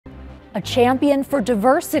A champion for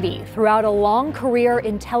diversity throughout a long career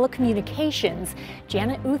in telecommunications,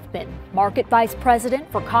 Janet Uthman, Market Vice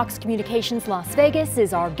President for Cox Communications Las Vegas,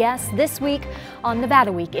 is our guest this week on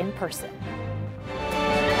Nevada Week in Person.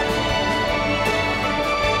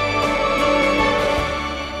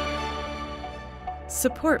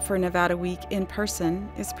 Support for Nevada Week in Person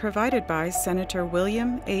is provided by Senator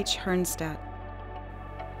William H. Hernstadt.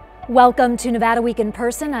 Welcome to Nevada Week in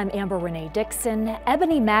Person. I'm Amber Renee Dixon.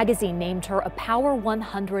 Ebony Magazine named her a Power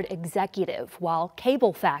 100 executive, while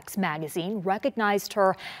Cablefax Magazine recognized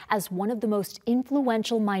her as one of the most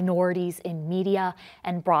influential minorities in media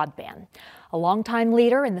and broadband. A longtime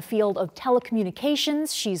leader in the field of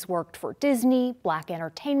telecommunications, she's worked for Disney, Black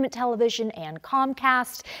Entertainment Television, and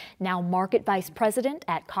Comcast. Now Market Vice President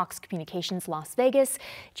at Cox Communications Las Vegas.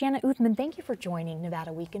 Janet Uthman, thank you for joining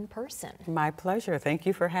Nevada Week in Person. My pleasure. Thank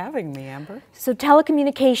you for having me, Amber. So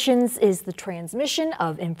telecommunications is the transmission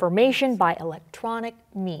of information by electronic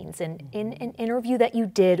means. And in an interview that you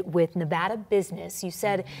did with Nevada Business, you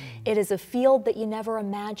said it is a field that you never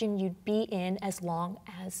imagined you'd be in as long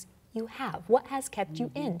as you have. What has kept you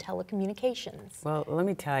in telecommunications? Well, let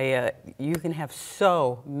me tell you, you can have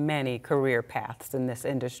so many career paths in this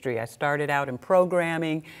industry. I started out in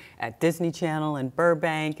programming at Disney Channel in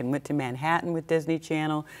Burbank and went to Manhattan with Disney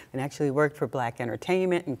Channel and actually worked for Black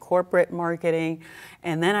Entertainment and corporate marketing.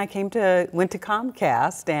 And then I went to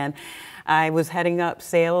Comcast, and I was heading up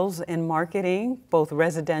sales and marketing, both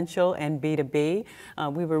residential and B2B.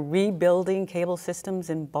 We were rebuilding cable systems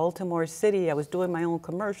in Baltimore City. I was doing my own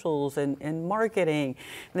commercials and marketing.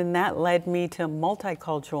 And then that led me to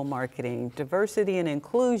multicultural marketing, diversity and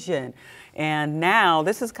inclusion. And now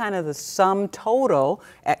this is kind of the sum total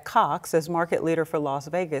at Cox as market leader for Las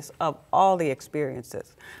Vegas of all the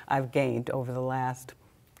experiences I've gained over the last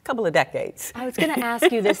couple of decades. I was going to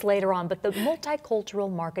ask you this later on, but the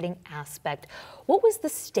multicultural marketing aspect, what was the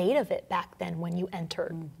state of it back then when you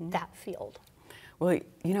entered that field? Well,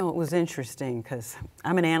 you know, it was interesting because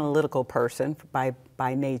I'm an analytical person by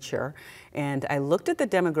nature, and I looked at the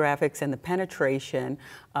demographics and the penetration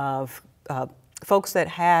of folks that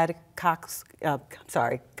had Comcast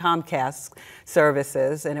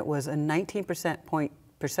services, and it was a 19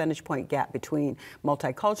 percentage point gap between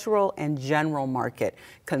multicultural and general market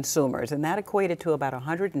consumers, and that equated to about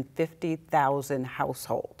 150,000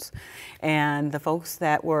 households. And the folks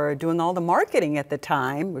that were doing all the marketing at the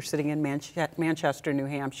time were sitting in Manchester, New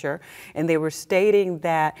Hampshire, and they were stating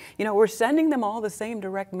that, you know, we're sending them all the same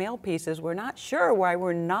direct mail pieces. We're not sure why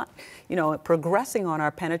we're not, you know, progressing on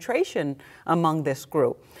our penetration among this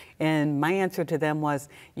group. And my answer to them was,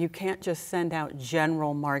 you can't just send out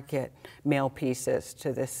general market mail pieces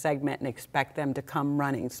to this segment and expect them to come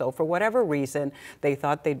running. So for whatever reason, they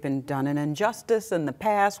thought they'd been done an injustice in the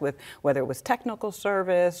past with whether it was technical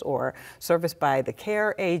service or service by the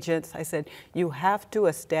care agents. I said, you have to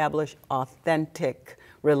establish authentic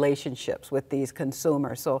relationships with these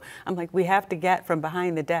consumers. So I'm like, we have to get from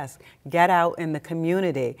behind the desk, get out in the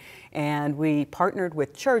community. And we partnered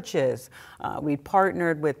with churches, we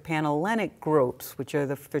partnered with Panhellenic groups, which are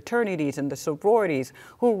the fraternities and the sororities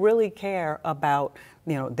who really care about,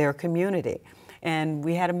 you know, their community. And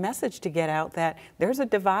we had a message to get out that there's a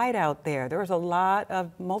divide out there. There's a lot of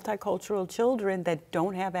multicultural children that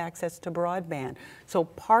don't have access to broadband. So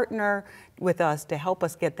partner with us to help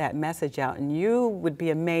us get that message out. And you would be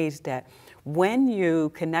amazed at when you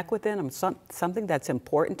connect with them on something that's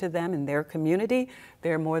important to them in their community,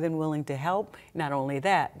 they're more than willing to help. Not only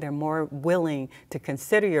that, they're more willing to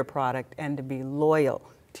consider your product and to be loyal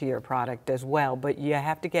to your product as well. But you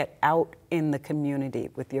have to get out in the community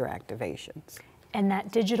with your activations. And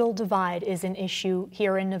that digital divide is an issue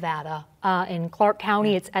here in Nevada. In Clark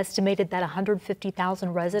County, it's estimated that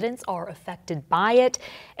 150,000 residents are affected by it.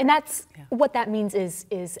 And that's what that means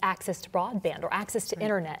is access to broadband or access to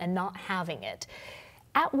internet and not having it.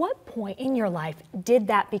 At what point in your life did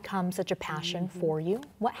that become such a passion for you?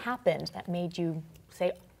 What happened that made you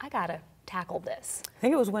say, I gotta tackle this? I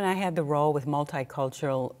think it was when I had the role with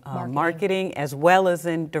multicultural marketing as well as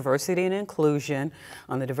in diversity and inclusion.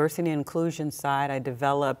 On the diversity and inclusion side, I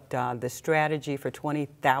developed the strategy for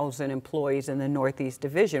 20,000 employees in the Northeast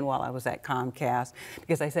Division while I was at Comcast,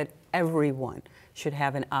 because I said everyone should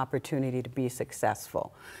have an opportunity to be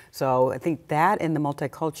successful. So I think that and the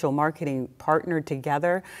multicultural marketing partnered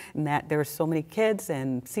together, and that there's so many kids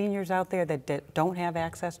and seniors out there that don't have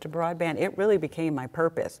access to broadband. It really became my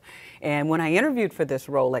purpose. And when I interviewed for this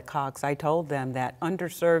role at Cox, I told them that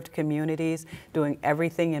underserved communities, doing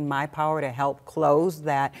everything in my power to help close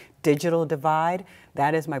that digital divide,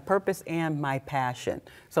 that is my purpose and my passion.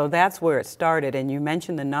 So that's where it started. And you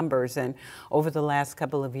mentioned the numbers, and over the last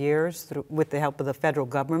couple of years, with the help of the federal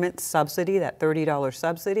government subsidy, that $30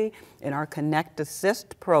 subsidy, in our Connect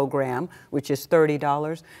Assist program, which is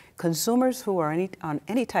 $30, consumers who are on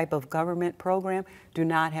any type of government program do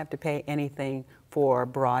not have to pay anything for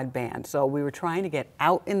broadband. So we were trying to get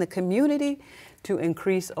out in the community to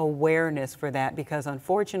increase awareness for that, because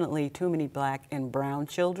unfortunately too many Black and brown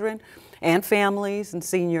children and families and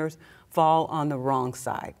seniors fall on the wrong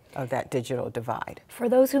side of that digital divide. For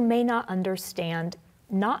those who may not understand,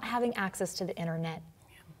 not having access to the internet,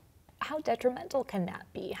 how detrimental can that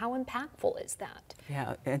be? How impactful is that?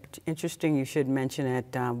 Yeah, interesting you should mention it.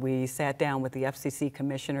 We sat down with the FCC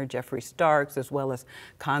Commissioner Jeffrey Starks, as well as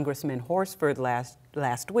Congressman Horsford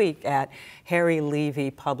last week at Harry Levy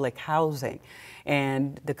Public Housing.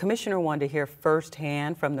 And the commissioner wanted to hear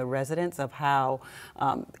firsthand from the residents of how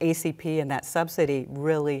ACP and that subsidy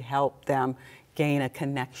really helped them gain a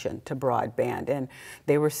connection to broadband. And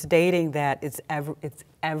they were stating that it's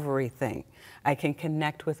everything. I can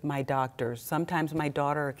connect with my doctors. Sometimes my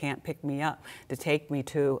daughter can't pick me up to take me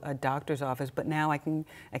to a doctor's office, but now I can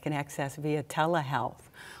access via telehealth,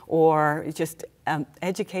 or just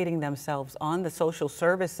educating themselves on the social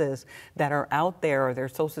services that are out there, or their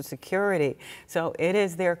Social Security. So it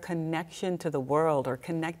is their connection to the world, or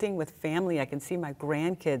connecting with family. I can see my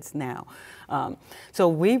grandkids now. So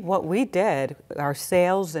what we did, our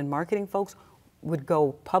sales and marketing folks would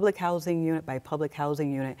go public housing unit by public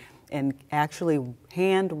housing unit and actually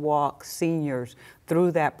hand walk seniors through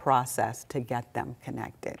that process to get them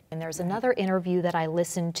connected. And there's another interview that I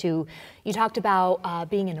listened to. You talked about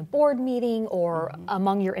being in a board meeting or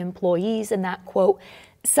among your employees, and that quote,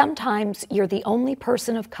 sometimes you're the only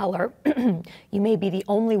person of color, you may be the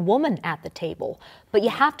only woman at the table, but you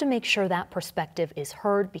have to make sure that perspective is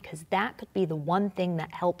heard, because that could be the one thing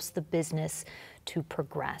that helps the business to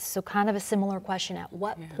progress. So kind of a similar question, at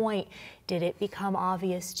what point did it become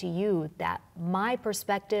obvious to you that my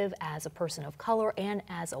perspective as a person of color and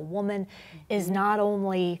as a woman is not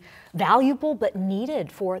only valuable but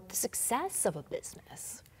needed for the success of a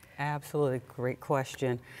business? Absolutely, great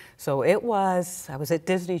question. So I was at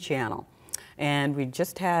Disney Channel, and we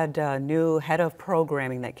just had a new head of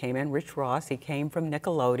programming that came in, Rich Ross. He came from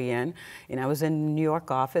Nickelodeon, and I was in New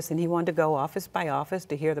York office, and he wanted to go office by office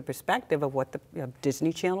to hear the perspective of what the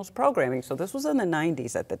Disney Channel's programming. So this was in the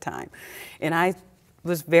 90s at the time. And I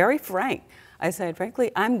was very frank. I said,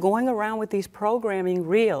 frankly, I'm going around with these programming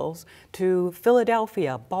reels to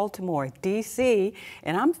Philadelphia, Baltimore, DC,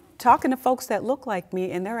 and I'm talking to folks that look like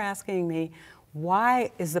me, and they're asking me, why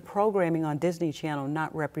is the programming on Disney Channel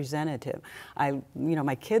not representative?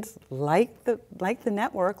 My kids like the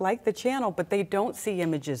network, like the channel, but they don't see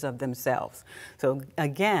images of themselves. So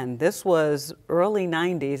again, this was early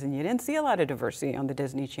 90s, and you didn't see a lot of diversity on the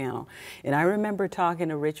Disney Channel. And I remember talking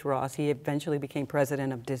to Rich Ross. He eventually became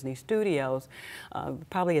president of Disney Studios,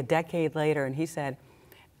 probably a decade later, and he said,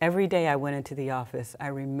 every day I went into the office, I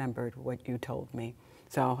remembered what you told me.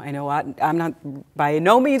 So I know I'm not by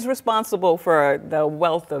no means responsible for the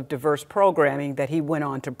wealth of diverse programming that he went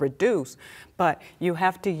on to produce, but you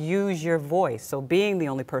have to use your voice. So being the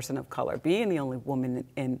only person of color, being the only woman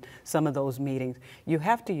in some of those meetings, you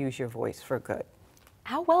have to use your voice for good.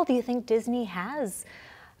 How well do you think Disney has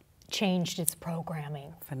changed its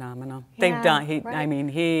programming? Phenomenal. Yeah, They've done, right.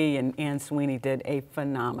 he and Ann Sweeney did a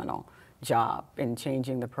phenomenal job in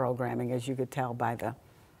changing the programming, as you could tell by the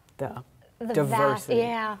diversity.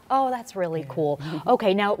 Yeah. Oh, that's really cool.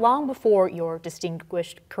 Okay, now long before your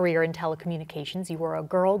distinguished career in telecommunications, you were a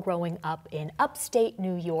girl growing up in upstate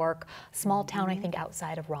New York, small town, I think,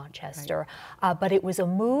 outside of Rochester. Right. But it was a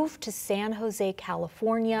move to San Jose,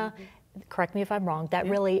 California, correct me if I'm wrong, that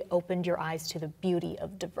really opened your eyes to the beauty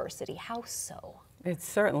of diversity. How so? It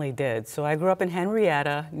certainly did. So I grew up in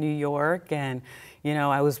Henrietta, New York, and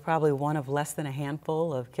I was probably one of less than a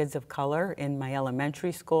handful of kids of color in my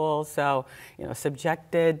elementary school. So,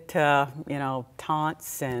 subjected to,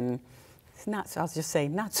 taunts and I'll just say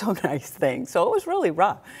not so nice things. So it was really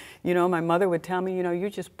rough. My mother would tell me, you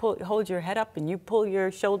just hold your head up and you pull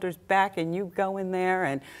your shoulders back and you go in there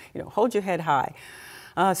and, hold your head high.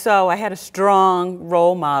 So I had a strong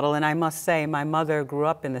role model, and I must say my mother grew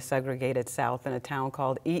up in the segregated South in a town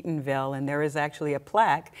called Eatonville, and there is actually a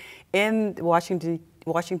plaque in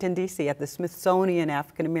Washington, D.C. at the Smithsonian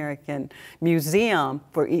African American Museum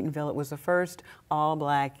for Eatonville. It was the first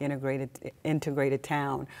all-black integrated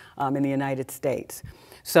town in the United States.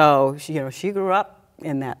 So she grew up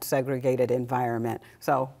in that segregated environment.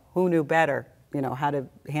 So who knew better how to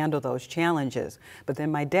handle those challenges. But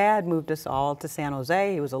then my dad moved us all to San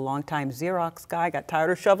Jose. He was a longtime Xerox guy, got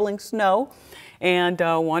tired of shoveling snow, and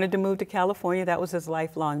wanted to move to California. That was his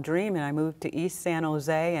lifelong dream, and I moved to East San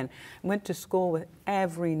Jose and went to school with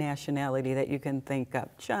every nationality that you can think of: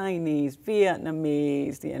 Chinese,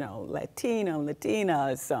 Vietnamese, Latino,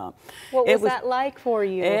 Latinas. What was that like for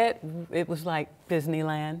you? It was like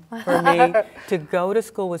Disneyland for me to go to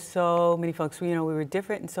school with so many folks. We were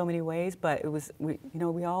different in so many ways, but it was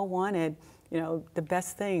we all wanted the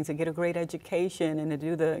best things, to get a great education and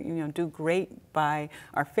to do great by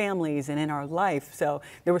our families and in our life. So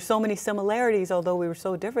there were so many similarities, although we were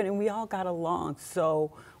so different, and we all got along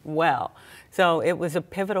so well. So it was a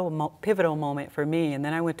pivotal moment for me. And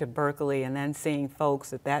then I went to Berkeley, and then seeing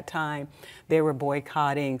folks at that time, they were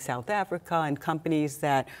boycotting South Africa and companies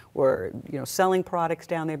that were selling products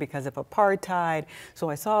down there because of apartheid. So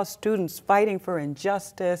I saw students fighting for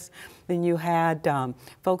injustice. Then you had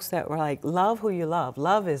folks that were like, love who you love.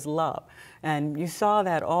 Love is love. And you saw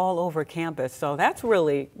that all over campus. So that's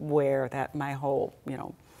really where my whole,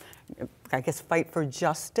 I guess, fight for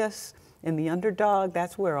justice and the underdog,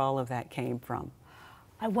 that's where all of that came from.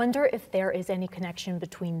 I wonder if there is any connection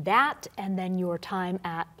between that and then your time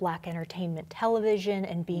at Black Entertainment Television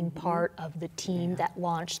and being part of the team that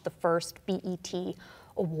launched the first BET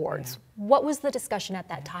Awards. What was the discussion at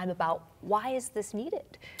that time about why is this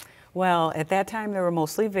needed? Well, at that time there were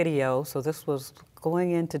mostly videos, so this was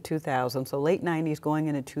going into 2000, so late 90s going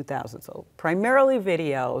into 2000. So primarily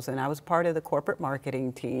videos, and I was part of the corporate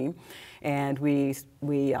marketing team, and we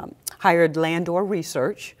hired Landor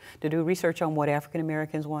Research to do research on what African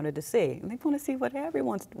Americans wanted to see. And they want to see what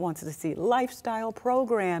everyone wants to see: lifestyle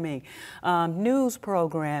programming, news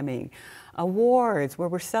programming, awards where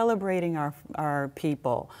we're celebrating our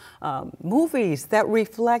people, movies that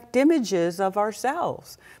reflect images of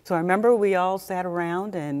ourselves. So I remember we all sat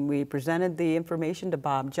around and we presented the information to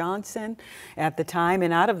Bob Johnson at the time,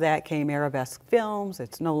 and out of that came Arabesque Films.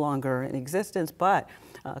 It's no longer in existence, but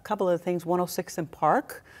a couple of things. 106 in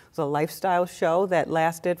Park was a lifestyle show that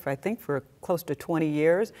lasted for, I think, for close to 20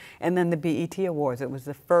 years. And then the BET Awards. It was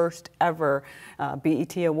the first ever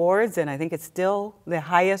BET Awards, and I think it's still the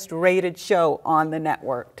highest rated show on the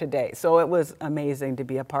network today. So it was amazing to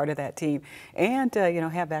be a part of that team and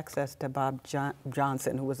have access to Bob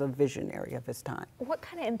Johnson, who was a visionary of his time. What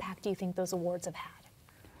kind of impact do you think those awards have had?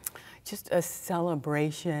 Just a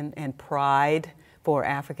celebration and pride for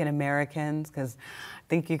African Americans, because I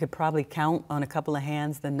think you could probably count on a couple of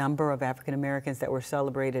hands the number of African Americans that were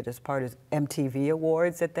celebrated as part of MTV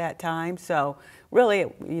Awards at that time. So really,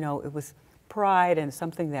 it was pride and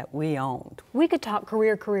something that we owned. We could talk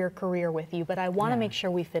career with you, but I want to make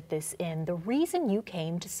sure we fit this in. The reason you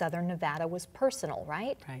came to Southern Nevada was personal,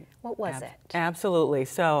 right? Right. What was it? Absolutely.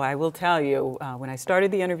 So I will tell you, when I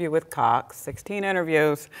started the interview with Cox, 16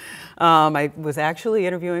 interviews, I was actually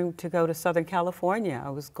interviewing to go to Southern California. I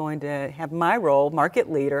was going to have my role,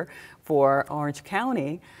 market leader for Orange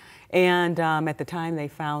County. And at the time they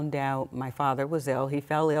found out my father was ill. He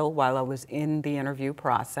fell ill while I was in the interview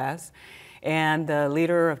process. And the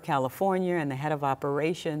leader of California and the head of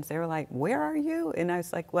operations, they were like, "Where are you?" And I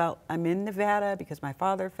was like, "Well, I'm in Nevada because my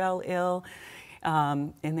father fell ill."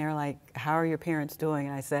 And they're like, "How are your parents doing?"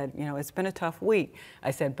 And I said, "It's been a tough week." I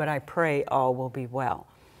said, "But I pray all will be well."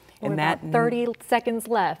 And that 30 seconds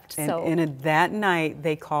left. And that night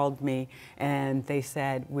they called me and they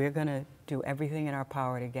said, "We're going to do everything in our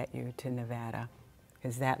power to get you to Nevada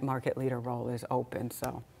because that market leader role is open."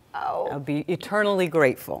 So I'll be eternally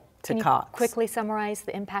grateful to Cox. Can you quickly summarize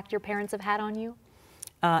the impact your parents have had on you?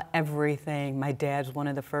 Everything. My dad's one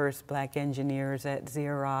of the first black engineers at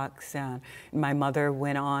Xerox. My mother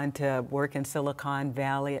went on to work in Silicon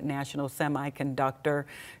Valley at National Semiconductor.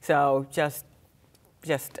 So just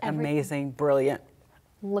amazing, brilliant.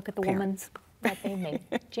 Look at the woman that they made.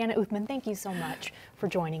 Janet Uthman, thank you so much for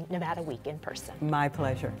joining Nevada Week in person. My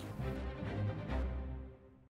pleasure.